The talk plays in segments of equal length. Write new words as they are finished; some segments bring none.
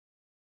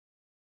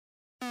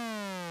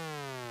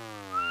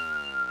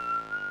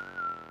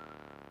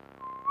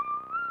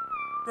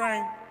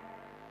Brain.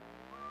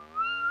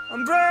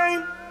 I'm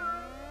brain.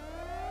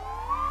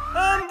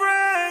 I'm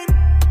brain.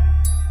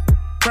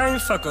 Brain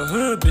fuck a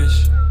hood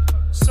bitch.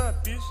 What's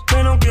up, bitch?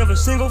 Brain don't give a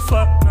single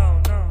fuck.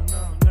 No,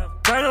 never.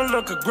 Brain don't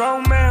look a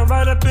grown man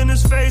right up in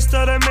his face.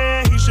 Tell that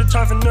man he should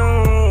toughen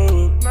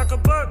up. Knock a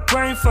buck.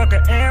 Brain fuck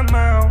a ant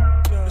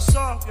mound. Yeah. It's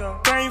soft, yeah.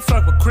 Brain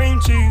fuck with cream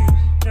cheese.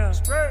 Yeah.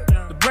 Spread.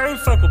 Yeah. The brain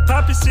fuck with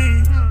poppy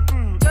seeds.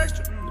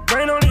 Texture. The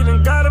brain don't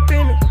even got a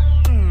penis.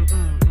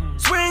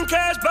 Swing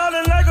cash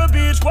ballin' like a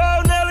bitch.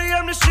 Whoa, Nelly,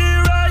 I'm the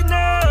shit right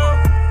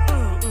now.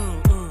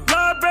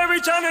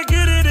 Library tryna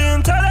get it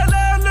in. Tell that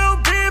little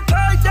bitch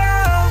pipe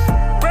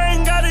down.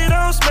 Brain got it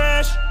on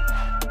smash.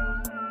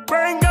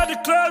 Brain got the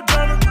club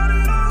jumping.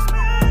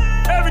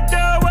 Every day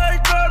I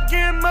wake up,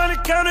 get money,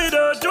 count it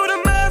up. Do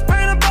the math,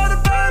 brain about to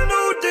buy a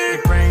new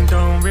dick. Brain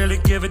don't really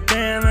give a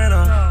damn at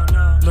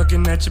all.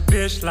 Looking at your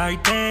bitch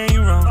like, dang,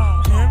 you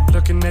wrong.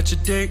 Looking at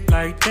your dick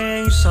like,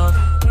 dang, you soft.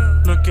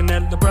 Looking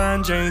at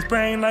LeBron James'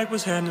 brain like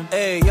what's happening.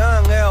 Hey,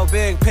 young L,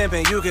 big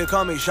pimpin', you can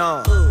call me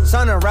Sean.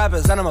 Son of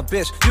rappers, and I'm a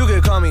bitch, you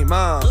can call me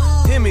Mom.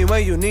 Hit me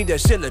when you need that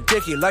shit, Lil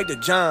Dicky like the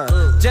John.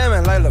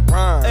 Jammin' like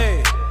LeBron,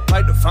 hey,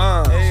 like the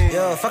Fonz.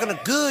 Yeah, fucking a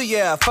good,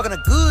 yeah, fucking a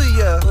good,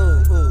 yeah.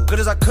 Good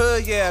as I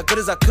could, yeah, good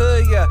as I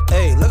could, yeah.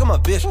 Hey, look at my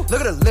bitch,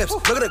 look at her lips,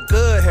 look at her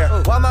good hair.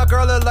 Why my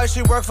girl look like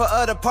she work for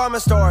a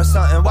department store or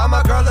something? Why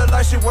my girl look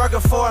like she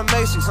working for a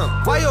Macy's?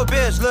 Why your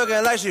bitch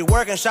looking like she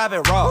working shop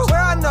at Ross? Where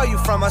I know you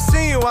from, I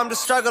see you, I'm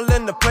just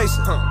struggling to place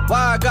it.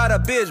 Why I got a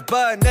bitch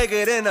butt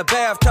naked in a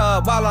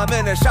bathtub while I'm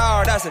in the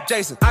shower, that's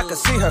adjacent. I can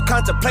see her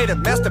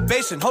contemplating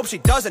masturbation, hope she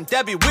doesn't,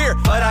 that'd be weird,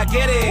 but I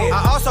get it.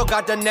 I also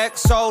got the neck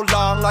so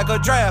long like a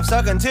draft,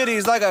 sucking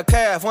titties like a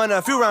calf, win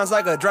a few rounds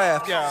like a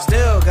draft.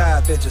 Still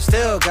got bitches,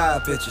 still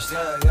got bitches.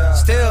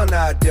 Still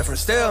not different,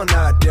 still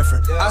not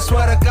different. I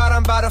swear to God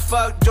I'm about to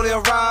fuck Julia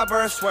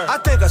Roberts. I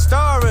think a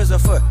star is a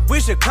foot, we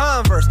should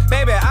converse.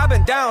 Baby, I've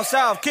been down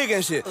south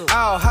kicking shit,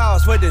 our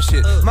house with this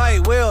shit.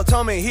 Mike Will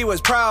told me he was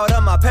proud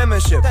of my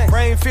penmanship.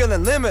 Brain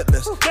feeling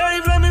limitless.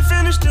 Dave, let me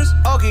finish this.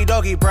 Okie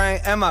dokie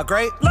brain, am I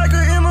great? Like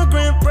an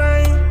immigrant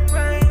brain.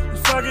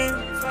 Fucking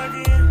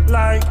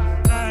like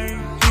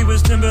he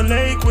was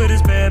Timberlake with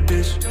his bad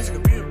bitch.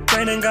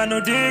 Brain ain't got no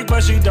dick,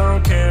 but she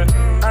don't care.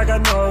 I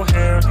got no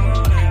hair.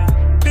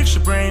 Picture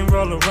brain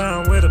roll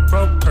around with a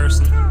broke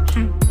person.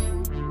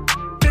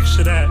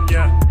 Picture that,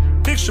 yeah.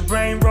 Picture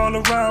brain roll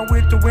around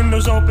with the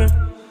windows open,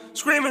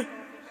 screaming,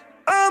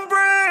 I'm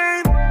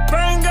brain.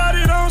 Brain got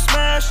it on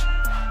smash.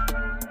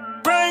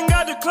 Brain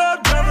got the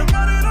club jumping.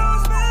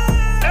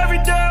 Every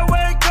day I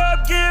wake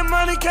up, get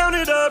money, count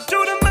it up.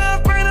 Do the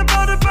math, brain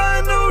about to buy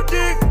a new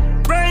dick.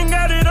 Brain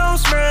got it on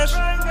smash.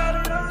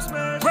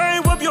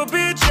 Brain whoop your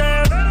bitch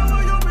ass.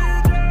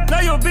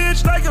 Now your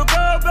bitch like your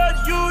girl, but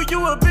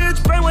you a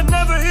bitch. Brain would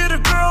never hit a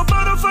girl,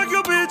 but I'll fuck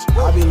your bitch.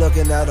 I be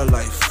looking at her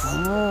like,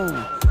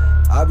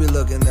 I be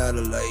looking at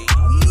her like,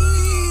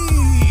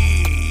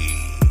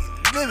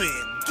 let me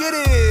get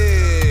it.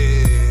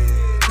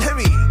 Let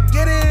me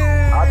get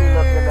it. I be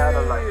looking at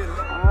her like,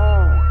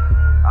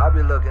 I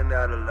be looking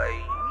at her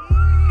like,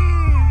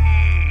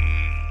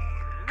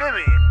 let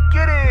me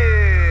get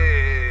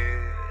it.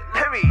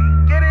 Let me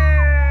get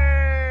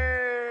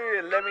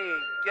it. Let me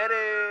get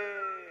it.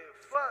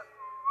 Fuck.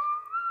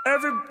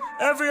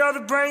 Every other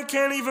brain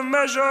can't even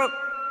measure up.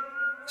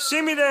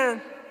 See me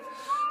then,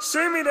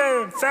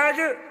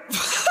 faggot.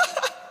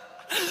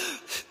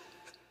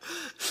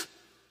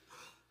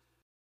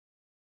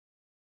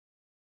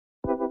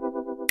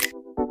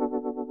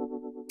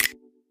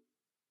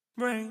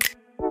 Brain.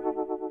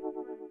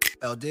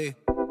 LD.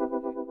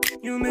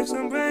 You mix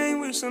some brain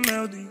with some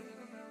LD.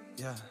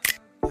 Yeah.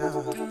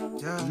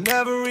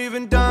 Never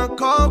even done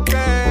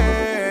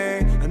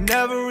cocaine. I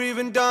never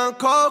even done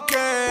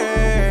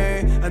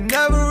cocaine. I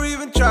never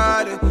even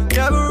tried it.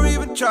 Never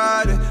even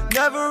tried it.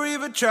 Never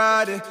even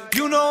tried it.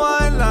 You know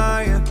I ain't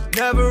lying.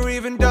 Never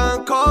even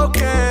done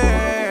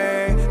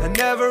cocaine. I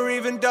never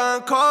even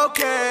done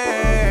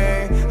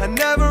cocaine. I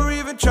never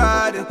even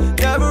tried it.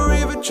 Never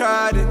even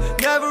tried it.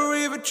 Never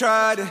even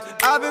tried it.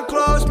 I've been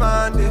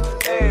closed-minded.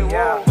 Hey,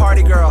 yeah.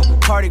 Party girl.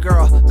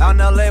 Out in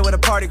LA with a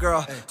party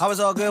girl. I was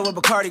all good with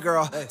Bacardi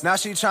girl. Now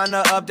she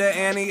tryna up the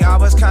ante. I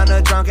was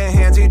kinda drunk and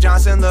Hansie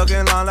Johnson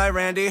looking long like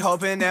Randy,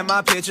 hoping that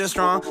my pitch is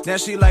strong. Then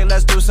she like,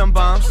 let's do some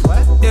bumps.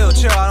 Ew,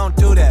 chill, I don't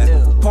do that.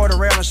 Poured a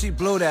rail and she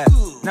blew that.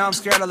 Now I'm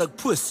scared I look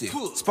pussy.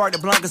 Spark the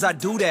blunt cause I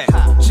do that.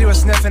 She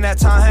was sniffing at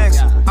Tom Hanks.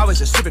 I was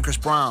just sipping Chris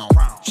Brown.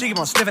 She keep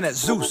on sniffing at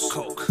Zeus.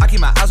 I keep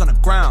my eyes on the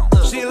ground.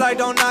 She like,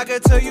 don't knock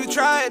it till you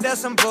try it. That's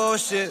some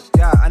bullshit.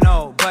 Yeah, I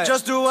know, but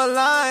just do a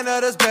line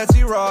of this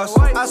Betsy Ross.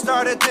 I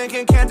started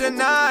thinking, can't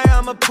deny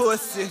I'm a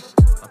pussy.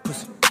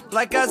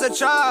 Like as a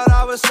child,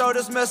 I was so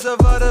dismissive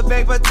of the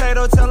baked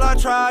potato till I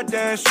tried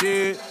that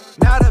shit.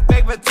 Now the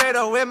baked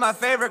potato is my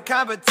favorite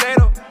kind of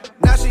potato.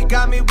 Now she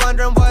got me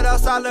wondering what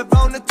else I left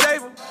on the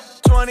table.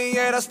 28,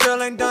 I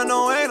still ain't done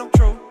no anal.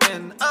 True.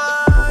 And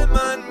I'm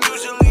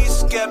unusually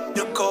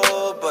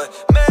skeptical, but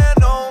man,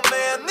 oh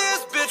man,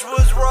 this bitch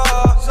was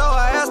raw. So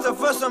I asked her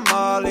for for some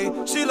Molly.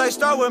 She like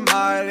start with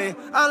Miley.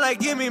 I like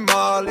give me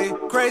Molly.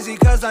 Crazy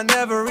cause I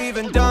never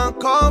even done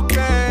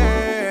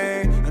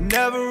cocaine. I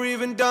never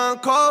even done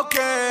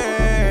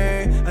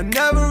cocaine. I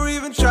never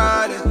even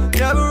tried it.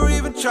 Never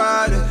even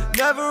tried it.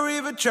 Never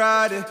even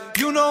tried it.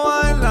 You know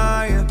I ain't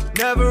lying.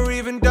 Never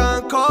even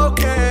done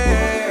cocaine.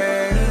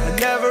 I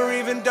never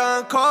even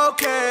done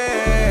cocaine.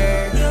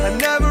 I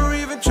never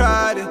even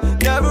tried it.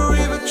 Never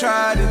even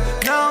tried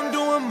it. Now I'm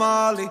doing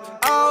Molly.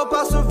 I hope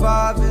I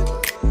survive it.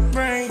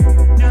 Brain,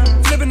 yeah.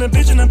 Flipping a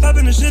bitch and I'm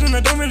popping the shit and I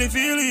don't really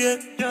feel it yet.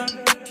 Yeah.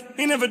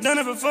 He never done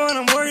it before and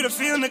I'm worried I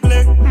feel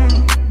neglect.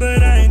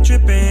 But I ain't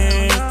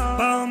tripping.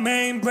 Ball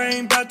main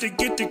brain bout to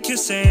get to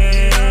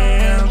kissing.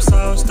 I'm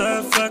so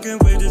stuck fucking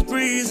with this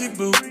breezy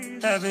boo.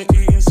 Haven't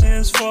eaten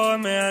since 4,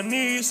 man, I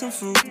need some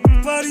food.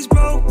 Why these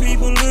broke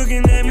people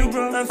looking at me,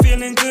 bro? I'm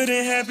feeling good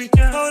and happy.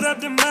 Hold up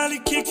the Molly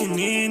kicking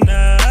in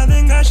now. I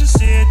think I should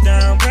sit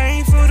down.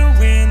 Brain for the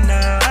win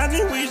now. I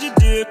think we should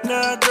dip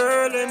now,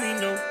 girl, let me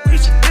know. We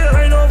should dip.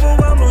 Right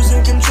overwhelmed,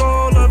 losing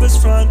control of his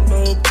front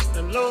lobe.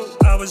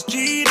 I was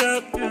G'd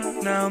up,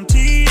 now I'm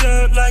teed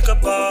up like a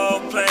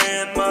ball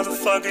playing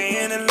motherfucker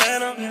in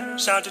Atlanta.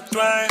 Shout to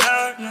Dwight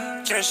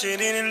Howard, catch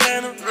shit in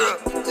Atlanta.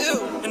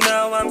 And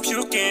now I'm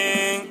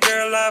puking,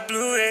 girl I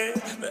blew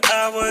it, but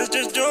I was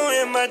just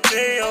doing my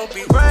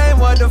J.O.B. Brain,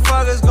 what the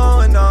fuck is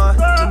going on?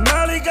 The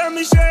Molly got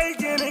me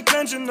shaking and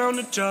clenching on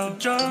the jaw.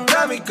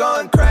 Got me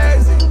going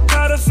crazy.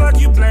 How the fuck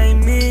you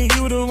blame me?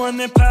 You the one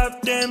that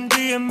popped them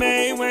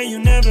DMA when you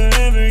never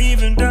ever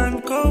even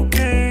done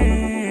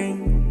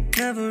cocaine.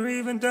 Never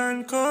even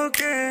done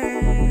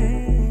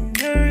cocaine.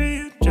 Never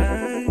even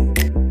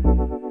tried.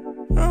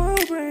 Oh,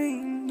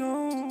 brain,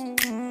 no.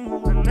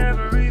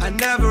 I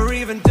never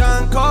even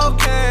done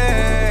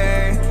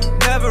cocaine.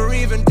 Never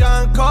even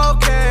done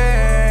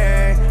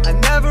cocaine. I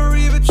never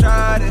even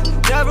tried it.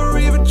 Never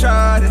even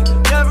tried it.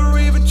 Never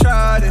even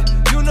tried it.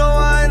 You know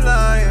I ain't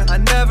lying. I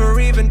never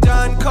even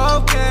done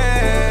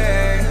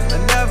cocaine. I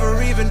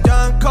never even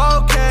done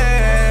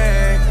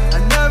cocaine. I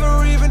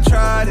never even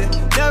tried it.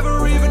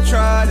 Never even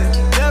tried it.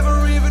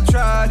 Never even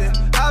tried it.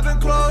 I've been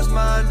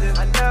closed-minded.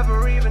 I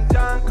never even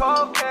done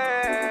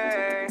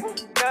cocaine.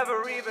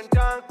 Never even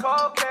done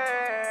cocaine.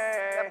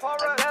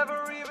 I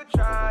never even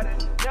tried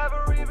it.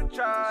 Never even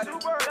tried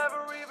it.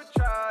 Never even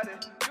tried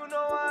it. You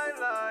know I ain't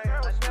lying.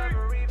 I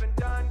never even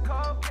done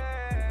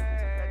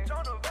cocaine.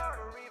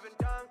 Never even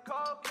done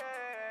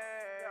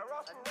cocaine.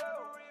 I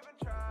never even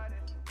tried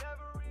it.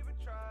 Never even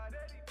tried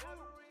it.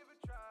 Never even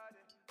tried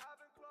it. I've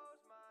been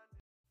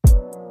closed-minded.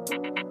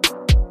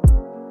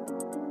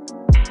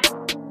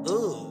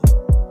 Ooh.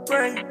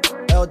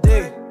 LD,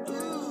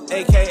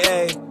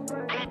 aka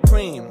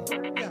Cream.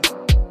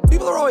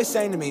 People are always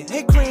saying to me,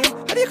 hey Cream,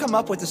 how do you come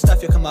up with the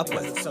stuff you come up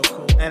with? It's so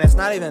cool. And it's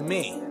not even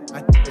me.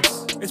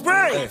 It's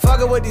Brain. Hey,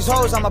 fucking with these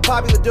hoes, I'm a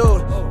popular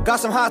dude. Got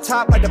some hot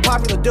top like the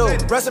popular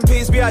dude. Rest in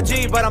peace,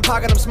 B.I.G., but I'm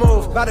pocketing them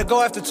smooth. About to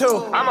go after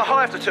 2. I'm a hoe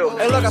after 2.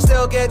 Hey, look, I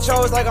still get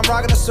chose like I'm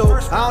rocking a suit.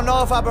 I don't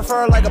know if I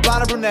prefer like a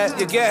blonde or brunette.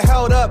 You get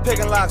held up,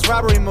 picking locks,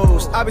 robbery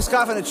moves. I be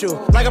scoffing at you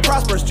like a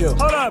prosperous Jew.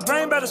 Hold up,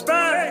 Brain better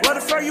spine. What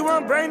the fuck you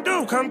want Brain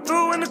do? Come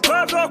through in the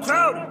clubs all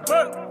crowded.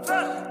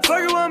 Fuck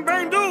you want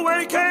Brain do when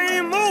he can't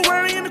even move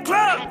when he in the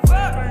club?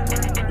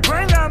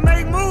 Brain gotta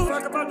make moves.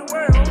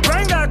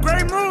 Brain got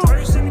great moves.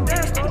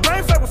 The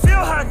Brain fuck with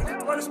field hockey.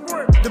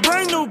 The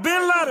Brain knew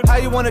Bin Laden. How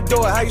you wanna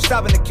do it? How you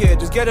stopping the kid?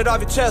 Just get it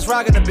off your chest,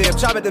 rocking the bib,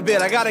 chop it to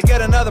bit. I gotta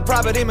get another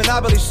property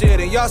monopoly shit.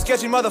 And y'all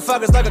sketchy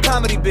motherfuckers like a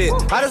comedy bit.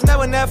 I just met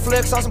with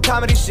Netflix on some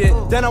comedy shit.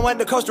 Then I went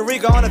to Costa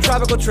Rica on a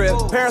tropical trip.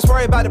 Parents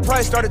worried about the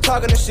price, started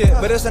talking to shit.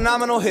 But it's a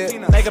nominal hit.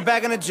 Make it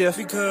back in a jiff.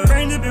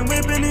 Brain has been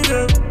whipping it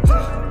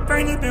up.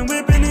 Brain has been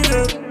whipping it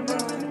up.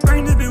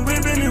 Brain has been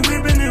whipping and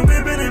whipping and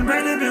whipping and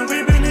Brain has been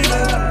whipping it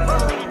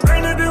up.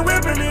 Brain has been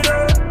whipping it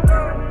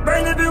up.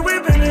 Brain has been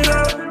whipping it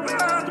up.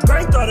 The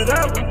Brain thought it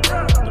out.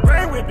 The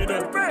Brain whipped it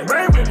up. The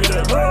Brain whipped it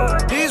up. Oh.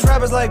 These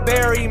rappers like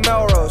Barry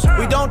Melrose.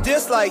 We don't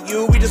dislike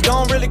you, we just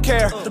don't really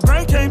care. The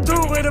Brain came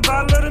through with a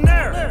bottle of the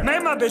Nair.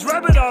 Made my bitch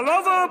rub it all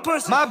over her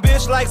pussy. My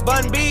bitch likes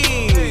Bun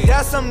B.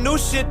 That's some new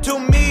shit to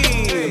me.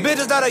 The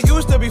bitches that I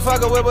used to be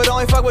fucking with, but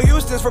only fuck with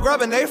Houston's for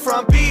grubbing they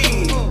front B.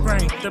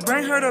 The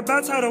Brain heard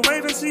about tidal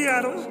wave in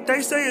Seattle.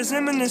 They say it's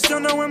imminent, still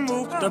no one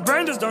move. The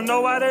Brain just don't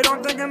know why they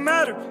don't think it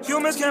matter.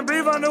 Humans can't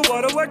breathe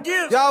underwater, what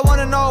gives? Y'all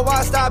wanna know why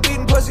I stopped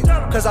eating pussy?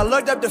 Cause I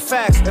looked up the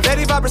facts. If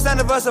 85%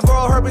 of us have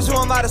oral herpes, who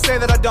am I to say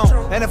that I don't?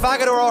 And if I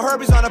get oral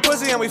herpes on a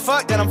pussy and we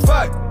fuck, then I'm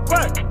fucked.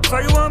 What? So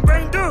you want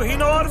Brain do? He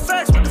know all the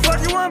facts. What the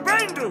fuck you want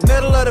Brain do?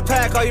 Middle of the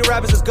pack, all you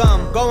rappers is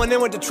gum. Going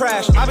in with the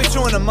trash, I be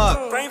chewing them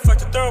up. Brain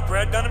fucked a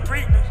thoroughbred down in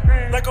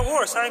Preakness. Like a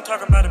horse, I ain't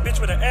talking about a bitch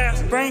with an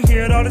ass. Brain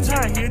hear it all the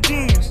time, he a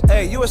genius.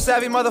 Hey, you a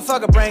savvy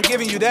motherfucker, Brain,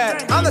 giving you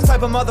that. I'm the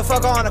type of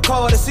motherfucker on a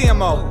call with a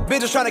CMO.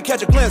 Bitches trying to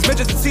catch a glimpse,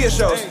 bitches at theater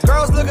shows.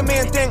 Girls look at me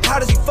and think, how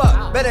does he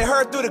fuck? Bet they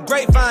heard through the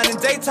grapevine. In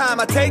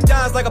daytime, I take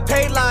Johns like a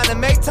paid line and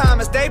make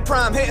time as day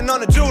prime. Hitting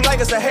on a Jew like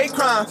it's a hate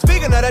crime.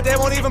 Speaking of that, they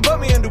won't even put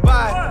me in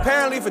Dubai.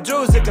 Apparently for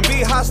Jews, it can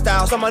be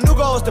hostile. So my new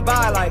goal is to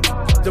buy like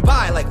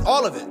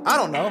all of it. I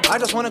don't know, I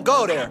just wanna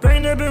go there.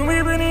 Brain have been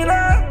weeping it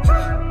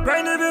up.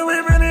 Brain to be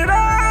whipping it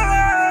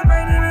up.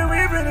 Brain to be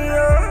whipping it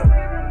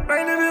up.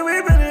 Brain to be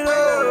whipping it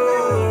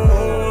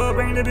up.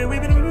 Brain to be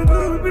whipping it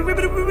up.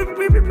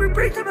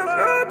 Breaking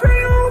up,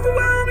 brain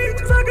overwhelm me,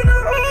 fucking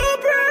up,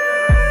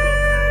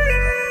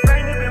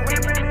 brain to be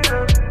whipping it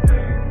up.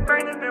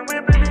 Brain to be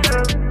whipping it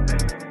up.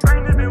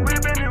 Brain to be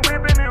whipping it,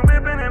 whipping it,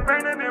 whipping it.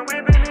 Brain to be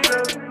whipping it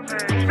up.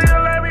 Feel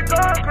like we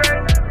going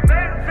crazy.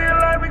 Feel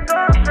like we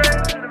going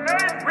crazy.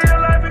 Real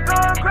life we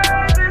going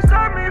crazy.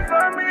 Stop me,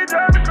 fuck me,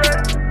 drive me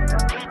crazy.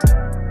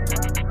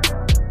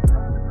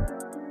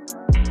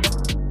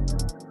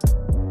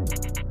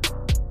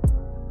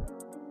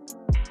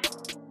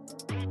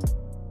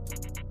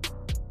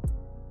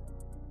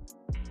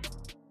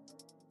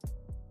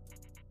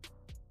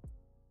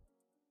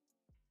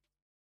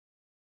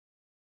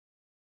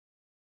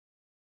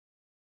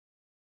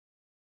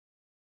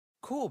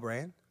 Cool,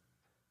 Brain.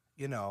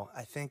 You know,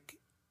 I think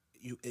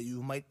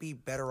you might be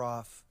better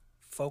off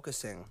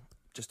focusing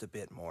just a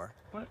bit more.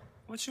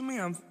 What you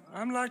mean?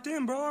 I'm locked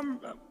in, bro.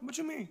 What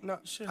you mean? No,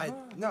 shit.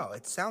 No,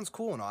 it sounds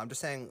cool and all. I'm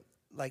just saying,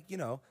 like, you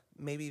know,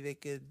 maybe they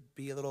could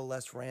be a little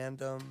less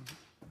random,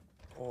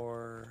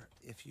 or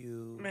if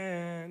you...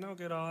 Man, don't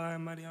get all high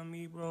and mighty on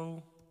me,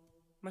 bro.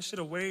 My shit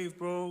a wave,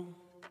 bro.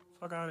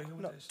 Fuck out of here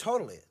with that shit.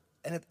 Totally.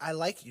 And I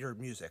like your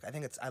music. I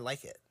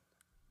like it.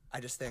 I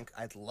just think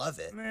I'd love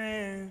it.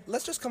 Man.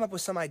 Let's just come up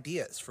with some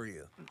ideas for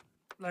you.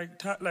 Like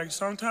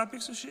song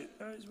topics or shit?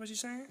 Is what you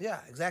saying?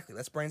 Yeah, exactly.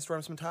 Let's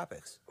brainstorm some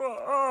topics.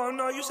 Oh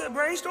no, you said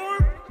brainstorm?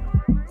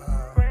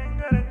 Brain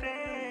got a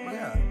thing.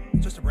 Yeah,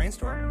 just a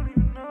brainstorm. I don't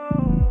even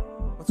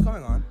know. What's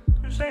going on?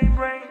 Usain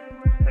Brain.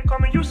 They call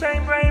me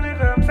Usain Brain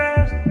because I'm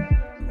fast.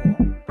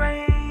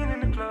 Brain in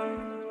the club.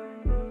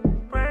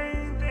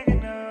 Brain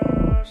thinking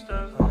of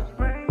stuff.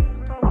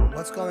 Brain pulling.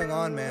 What's going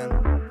on, man?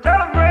 Tell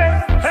them,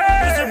 Brain.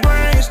 Hey! It's a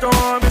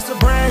brainstorm. It's a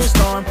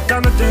brainstorm.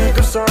 Time to think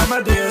of some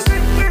ideas.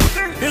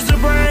 It's a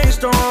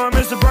brainstorm.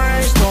 It's a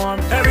brainstorm.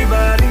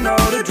 Everybody know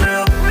the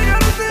drill.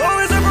 Oh,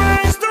 it's a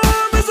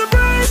brainstorm. It's a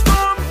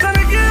brainstorm. Time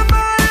to get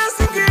my ass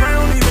in gear. I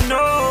don't even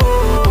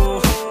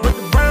know. But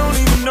the brown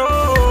even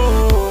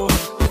know.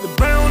 The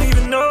brown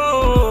even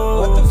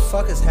know. What the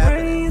fuck is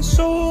happening? Brain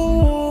so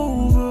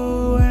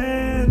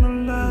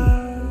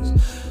overanalyzed,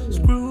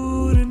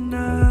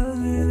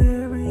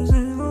 scrutinizing every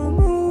single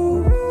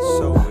move.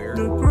 So weird.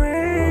 The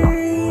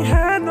brain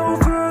had no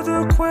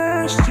further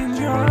questions,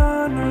 Your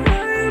Honor.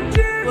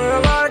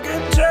 Well, I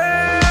can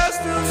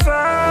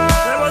testify.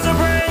 There was a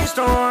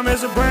brainstorm,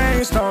 it's a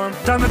brainstorm.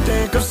 Time to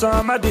think of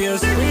some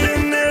ideas.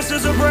 Reading this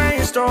is a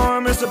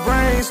brainstorm, it's a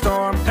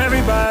brainstorm.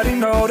 Everybody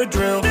know the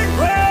drill.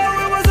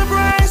 Well, it was a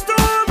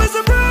brainstorm, it's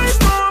a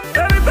brainstorm.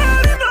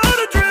 Everybody know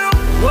the drill.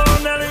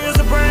 Well, Nelly is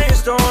a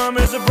brainstorm,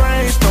 it's a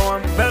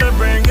brainstorm. Better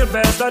bring your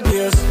best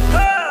ideas.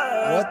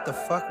 What the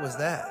fuck was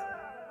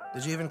that?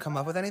 Did you even come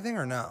up with anything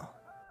or no?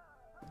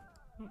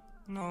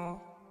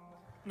 No,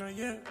 not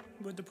yet.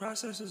 But the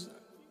process is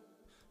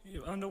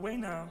underway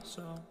now,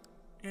 so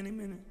any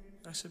minute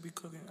I should be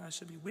cooking. I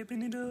should be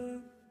whipping it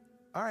up.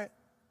 All right,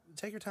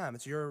 take your time.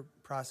 It's your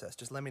process.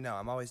 Just let me know.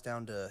 I'm always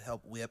down to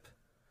help whip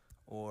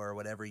or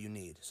whatever you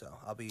need. So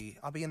I'll be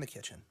in the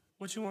kitchen.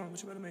 What you want? What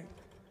you better make?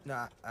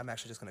 No, I'm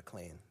actually just gonna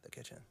clean the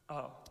kitchen. Oh,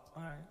 all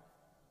right.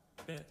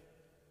 Bet.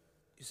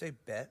 You say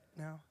bet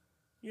now?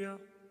 Yeah.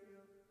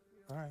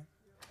 All right.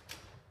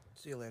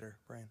 See you later,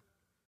 Brain.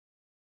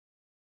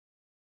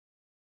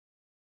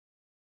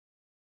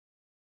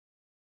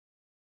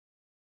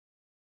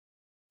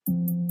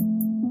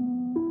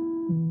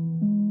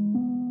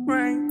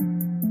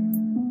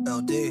 Brain.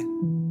 LD.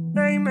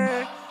 Hey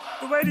man,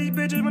 the way these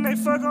bitches when they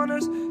fuck on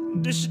us,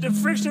 the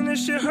friction,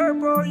 this shit hurt,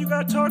 bro. You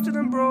gotta talk to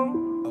them,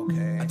 bro.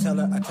 Okay. I tell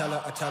her.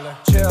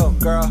 Chill,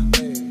 girl.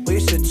 We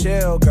should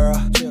chill, girl.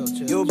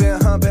 You been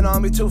humping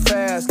on me too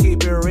fast.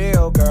 Keep it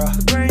real, girl.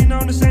 The brain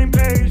on the same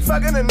page.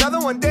 Fucking another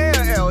one,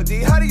 damn,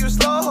 LD. How do you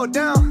slow her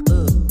down?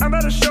 I'm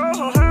about to show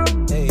her how.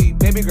 Hey,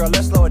 baby girl,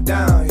 let's slow it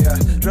down, yeah.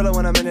 Drill it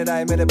when I'm in it, I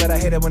admit it, but I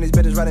hate it when these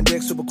bitches riding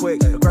dick super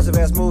quick. Aggressive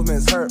ass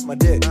movements hurt my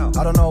dick.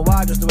 I don't know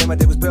why, just the way my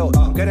dick was built.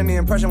 I'm getting the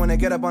impression when they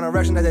get up on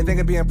erection that they think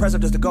it'd be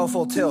impressive just to go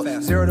full tilt.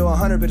 0 to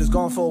 100 bitches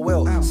going full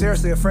wilt.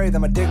 Seriously afraid that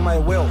my dick might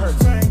wilt.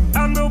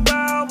 I'm no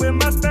bow with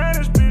my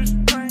Spanish bitch.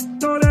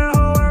 Throw that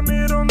hoe, I'm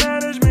middle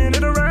management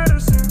at a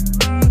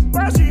Radisson.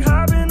 Why she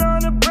hopping on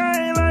the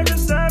brain like a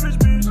savage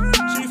bitch?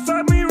 She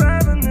fuck me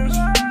ravenous.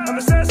 I'm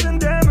assessing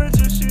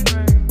damages, shit.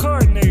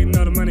 Coordinating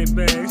all the money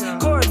bags.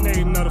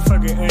 Coordinating all the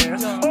fucking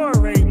ass.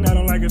 Orating, I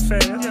don't like it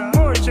fast.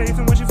 More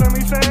chafing when she fuck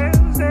me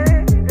fast.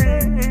 And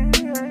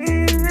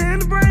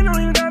the brain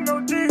don't even got no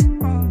dick.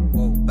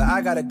 But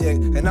I got a dick,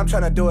 and I'm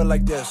tryna do it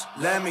like this.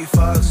 Let me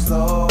fuck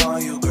slow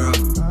on you, girl.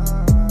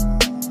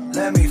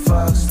 Let me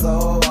fuck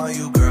slow on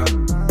you, girl.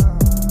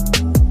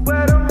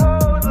 Where them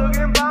hoes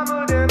looking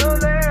bomber than a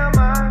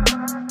landmine.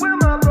 With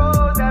my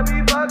bros that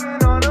be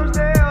fucking on them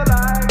tail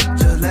lights.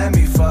 Just let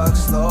me fuck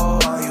slow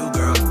on you,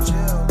 girl.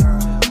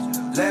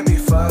 Let me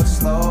fuck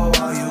slow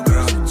on you,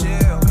 girl.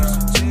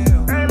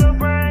 Hey, Lil'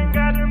 Brain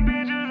got them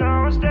bitches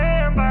on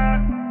standby.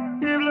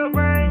 If Lil'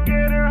 Brain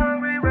getting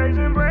hungry,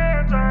 raising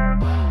bread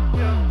time.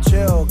 Yeah.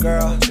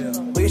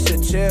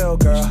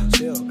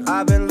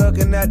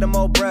 looking at them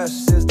old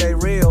breasts, is they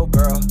real,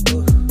 girl?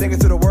 Thinking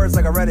through the words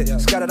like I read it.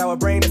 Scattered our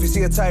brain, if you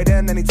see a tight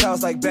end, then he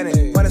tells like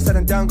Bennett. When it's said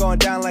and done, going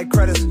down like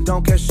credits.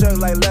 Don't get shook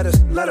like lettuce.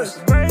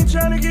 Brain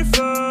tryna get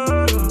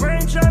fucked,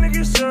 brain tryna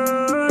get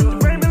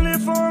sucked. Brain been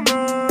lit for a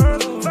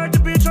month. Fuck the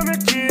bitch on the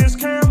kiss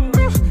cam.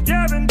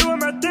 Yeah, I've been doing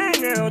my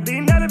thing,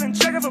 LD. Not even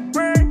checking for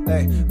brain.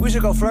 Hey, we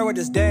should go flirt with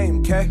this dame,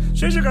 okay?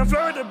 She should go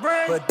flirt with the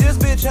brain. But this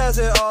bitch has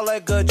it all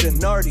like good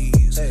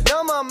Gennardi's. Hey.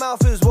 Now my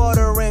mouth is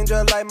watering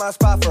just like my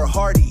spot for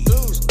Hardee's.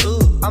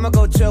 I'ma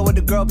go chill with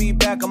the girl, be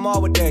back, I'm all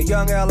with that.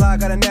 Young L.I.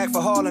 got a knack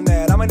for hauling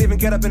that. I might even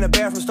get up in the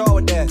bathroom stall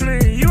with that.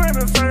 Please, you ain't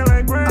been fighting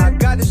like brain. I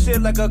got this shit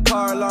like a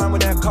car alarm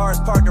when that car's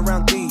parked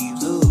around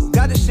thieves.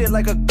 Got this shit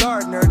like a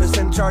gardener that's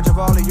in charge of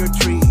all of your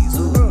trees.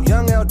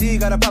 Young LD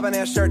got a poppin'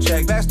 ass shirt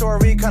check.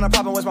 Backstory kinda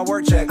poppin' was my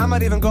work check. I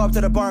might even go up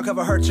to the bar and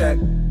cover her check.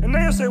 And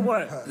then you say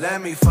what?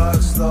 Let me fuck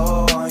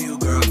slow on you,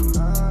 girl.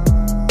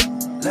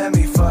 Let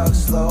me fuck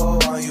slow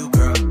on you,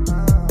 girl.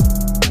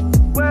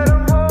 Where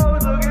them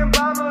hoes looking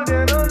bomber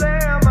than a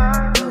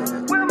landmine.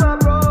 With my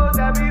bros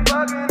that be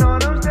fucking on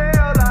them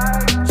tail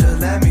lights. Just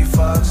let me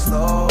fuck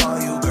slow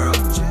on you, girl.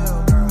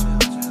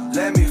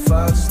 Let me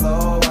fuck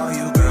slow on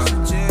you, girl.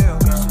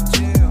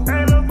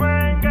 Hey, Lil'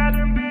 Brain got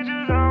them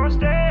bitches on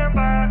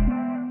standby.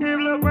 If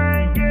Lil'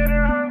 Brain getting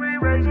hungry,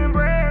 Raisin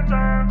Bran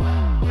time.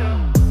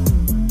 Yeah.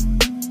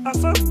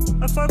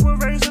 I fuck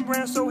with Raisin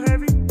Bran so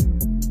heavy.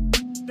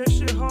 That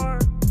shit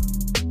hard.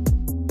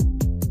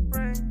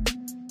 Brain.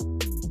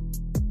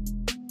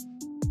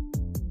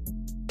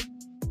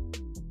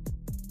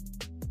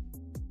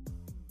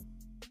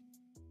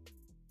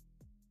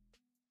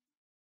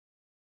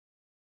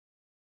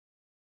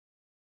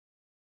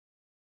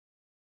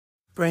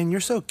 Brain,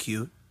 you're so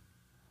cute.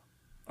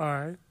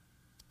 Alright.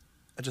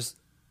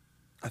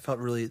 I felt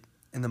really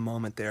in the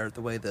moment there,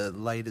 the way the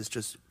light is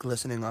just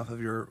glistening off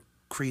of your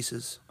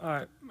creases.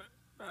 Alright.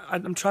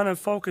 I'm trying to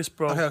focus,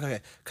 bro. Okay.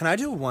 Can I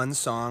do one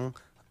song,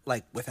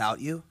 like, without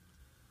you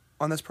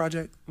on this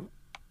project?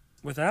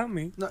 Without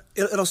me? No,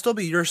 it'll still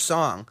be your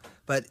song,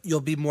 but you'll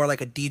be more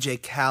like a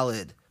DJ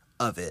Khaled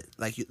of it,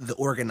 like the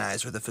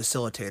organizer, the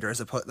facilitator, as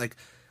opposed, like,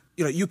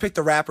 you know, you pick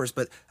the rappers,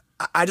 but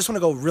I just want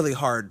to go really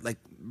hard, like,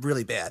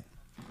 really bad,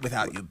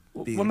 without you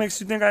being... What makes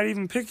you think I'd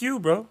even pick you,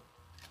 bro?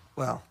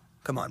 Well,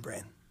 come on,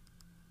 Brain.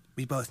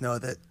 We both know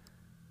that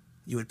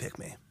you would pick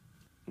me.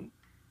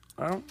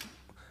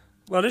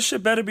 Well, this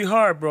shit better be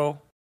hard, bro.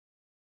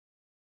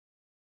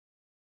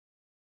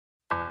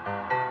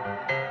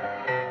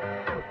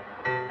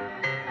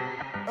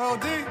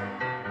 LD,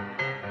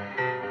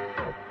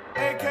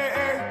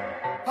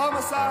 a.k.a.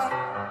 Homicide.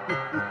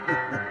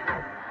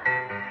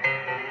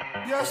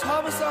 Yes,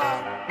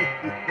 Homicide.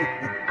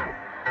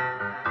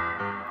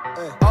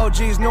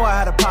 OGs knew I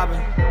had a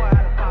poppin'.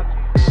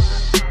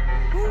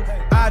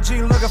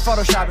 IG looking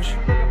photoshopish.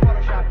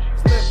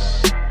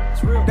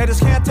 They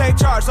just can't take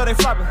charge, so they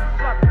flopping.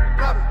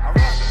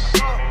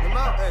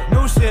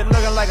 New shit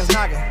looking like it's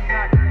knocking.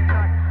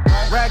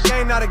 Rap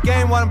game, not a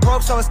game, one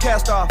broke, so it's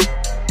cast off.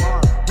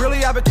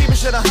 Really, I've been keeping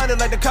shit 100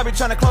 like the cubby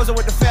trying to close it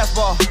with the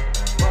fastball.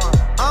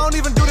 I don't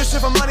even do this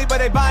shit for money, but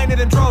they buying it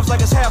in droves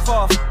like it's half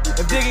off.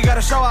 If Diggy got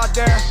a show out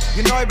there,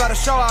 you know he about a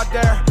show out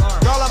there.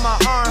 Girl on my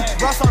arm,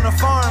 Russ on the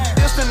farm,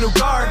 this the new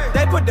guard.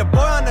 They put the boy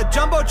on the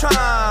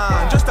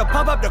Jumbotron just to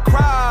pump up the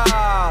crowd.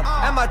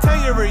 At my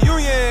 10-year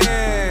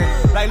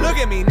reunion, like look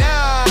at me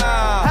now,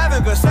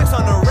 having good sex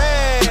on the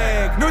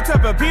rig. New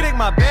Tempur-Pedic,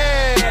 my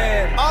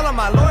bed. All of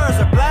my lawyers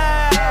are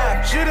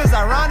black. Shit is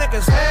ironic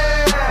as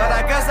hell, but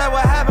I guess that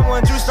what happened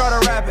when you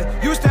started rapping.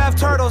 Used to have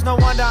turtles, no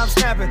wonder I'm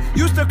snapping.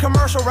 Used to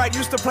commercial right,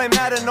 used to play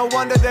Madden, no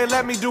wonder they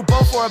let me do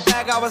both for a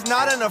bag. I was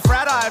not in a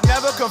frat, I've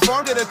never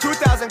conformed to the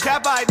 2000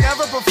 cap, I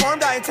never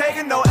performed, I ain't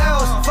taking no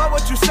L's. Fuck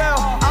what you sell,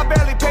 I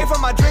barely pay for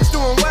my drinks,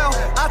 doing well.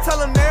 I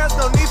tell them there's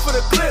no need for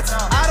the glitz.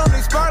 I don't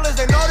need sparklers,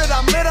 they know that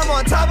I'm lit, I'm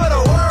on top of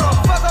the world.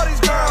 Fuck all these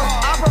girls,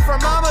 I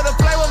prefer mama to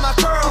play with my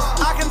curls.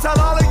 I can tell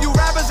all of you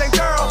rappers ain't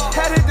thorough.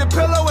 Head hit the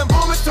pillow and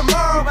boom, it's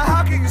tomorrow. But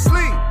how can you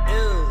sleep?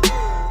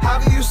 How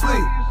can you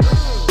sleep?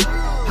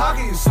 How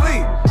can you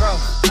sleep, bro?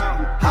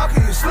 How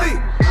can you sleep?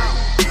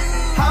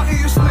 How can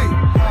you sleep?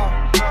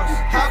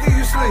 How can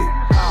you sleep?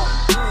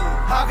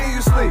 How can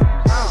you sleep?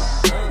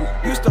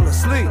 You still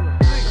asleep.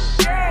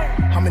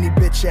 How many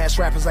bitch-ass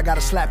rappers I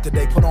gotta slap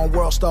today? Put on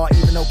World Star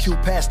even though Q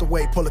passed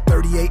away. Pull a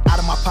 38 out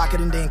of my pocket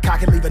and then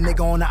cock it. Leave a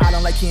nigga on the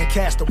island like he in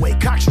Castaway.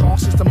 Cock strong,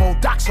 system old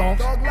doc song.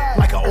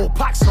 Like an old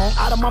pop song.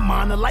 Out of my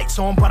mind, the lights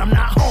on, but I'm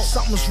not home.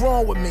 Something's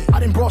wrong with me. I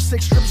done brought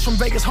 6 strippers from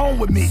Vegas home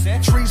with me.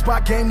 Trees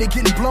by game, they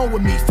getting blown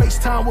with me.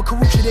 FaceTime with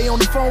Karuchi, they on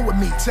the phone with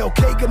me. Tell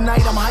K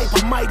goodnight, I'm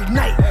hype, I might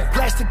ignite.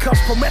 Plastic cups,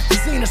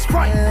 promethazine, and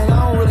Sprite. Man,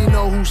 I don't really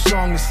know whose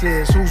song this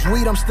is. Whose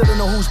weed, I'm still don't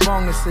know whose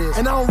bong this is.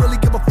 And I don't really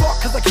give a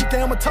fuck, cause I keep the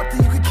hammer tucked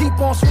and you can keep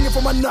on swinging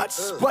from my my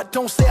nuts. But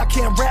don't say I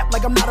can't rap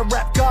like I'm not a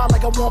rap god.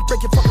 Like I won't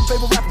break your fucking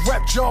favorite rapper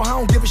rap jaw. I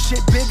don't give a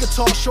shit, big or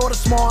tall, short or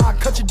small. I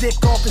cut your dick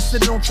off and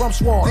sit it on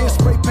Trump's wall. Then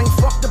spray paint,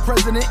 fuck the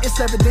president, it's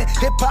evident.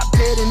 Hip hop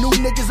dead and new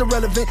niggas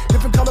irrelevant.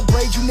 Different color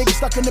braids, you niggas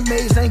stuck in the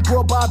maze. Ain't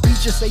grow by a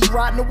beach, just say you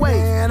riding away.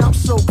 Man, I'm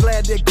so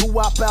glad that Goo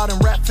Wop out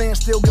and rap fans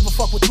still give a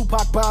fuck with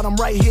Tupac bout. I'm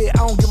right here,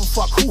 I don't give a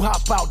fuck who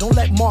hop out. Don't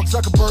let Mark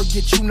Zuckerberg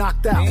get you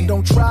knocked out. And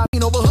don't try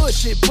over hood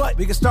shit, but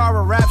we can start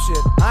with rap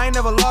shit. I ain't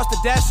never lost to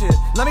that shit.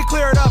 Let me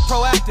clear it up,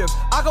 proactive.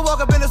 I can walk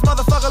up in this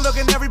motherfucker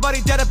looking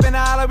everybody dead up in the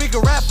eye like we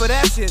can rap for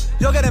that shit.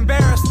 You'll get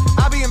embarrassed.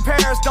 I be in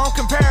Paris, don't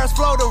compare us.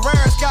 Flow the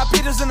rarest. Got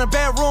Peters in the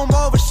bedroom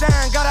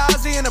oversharing. Got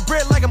Ozzy in the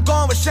Brit like I'm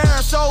going with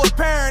Sharon. So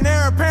apparent,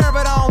 apparent,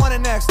 but I don't want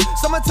it next.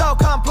 Someone tell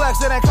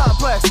complex, it ain't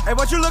complex. Hey,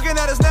 what you looking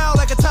at is now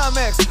like a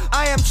Timex.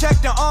 I am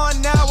checked and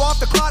on now,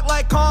 off the clock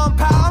like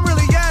compound. I'm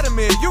really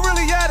adamant, you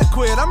really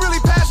adequate. I'm really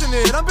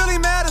passionate, I'm Billy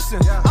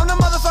Madison. I'm the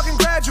motherfucking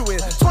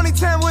graduate.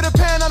 2010 with a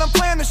pen, I done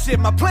planned the shit.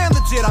 My plan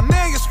legit, I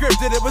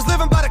manuscripted it. Was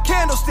living by the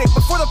candlestick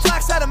before the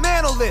plaques had a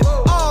mantle lit.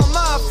 All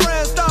my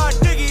friends thought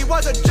Diggy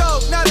was a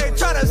joke. Now they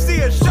tryna see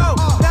a show.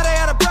 Now they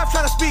out of breath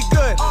trying to speak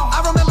good.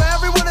 I remember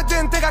everyone that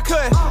didn't think I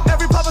could.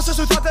 Every publicist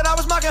who thought that I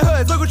was mocking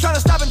hoods. Look who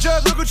tryna stop and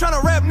judge, look who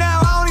tryna rap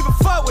now. I don't even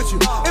fuck with you.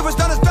 If it's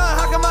done, it's done.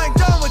 How come I ain't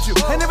done with you?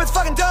 And if it's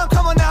fucking done,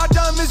 come on now, I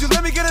done miss you.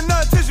 Let me get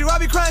another tissue. I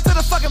be crying to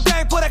the fucking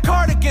bank. Pull that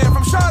card again.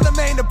 From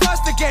Charlemagne to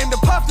bust the game, to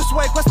puff the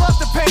sway, quest love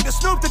the pain, to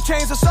snoop the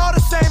chains. It's all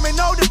the same, ain't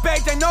no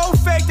debate. They know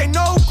fake, they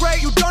know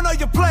great. You don't know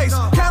your place.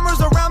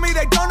 Cameras around me,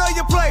 they don't know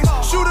your place.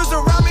 Shooters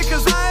around me,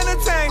 cause I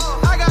entertain.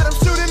 I got them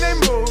shooting they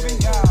movie.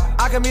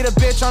 I can meet a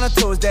bitch on a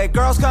Tuesday.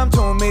 Girls come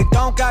to me,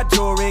 don't got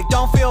jewelry.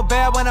 Don't feel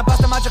bad when I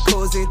bust in my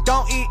jacuzzi.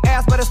 Don't eat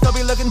ass, but it still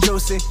be looking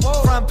juicy.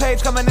 Front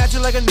page coming at you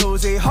like a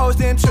newsie. Hoes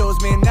didn't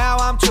choose me, now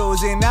I'm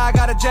choosy. Now I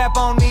got a Jap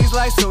on knees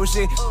like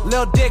sushi.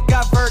 Lil' dick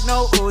got vert,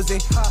 no Uzi.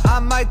 I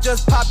might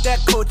just pop that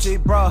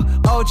coochie, bro.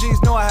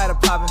 OGs knew I had a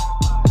poppin'.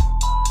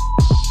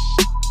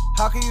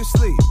 How can you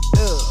sleep?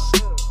 Ugh.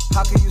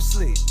 How can you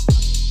sleep?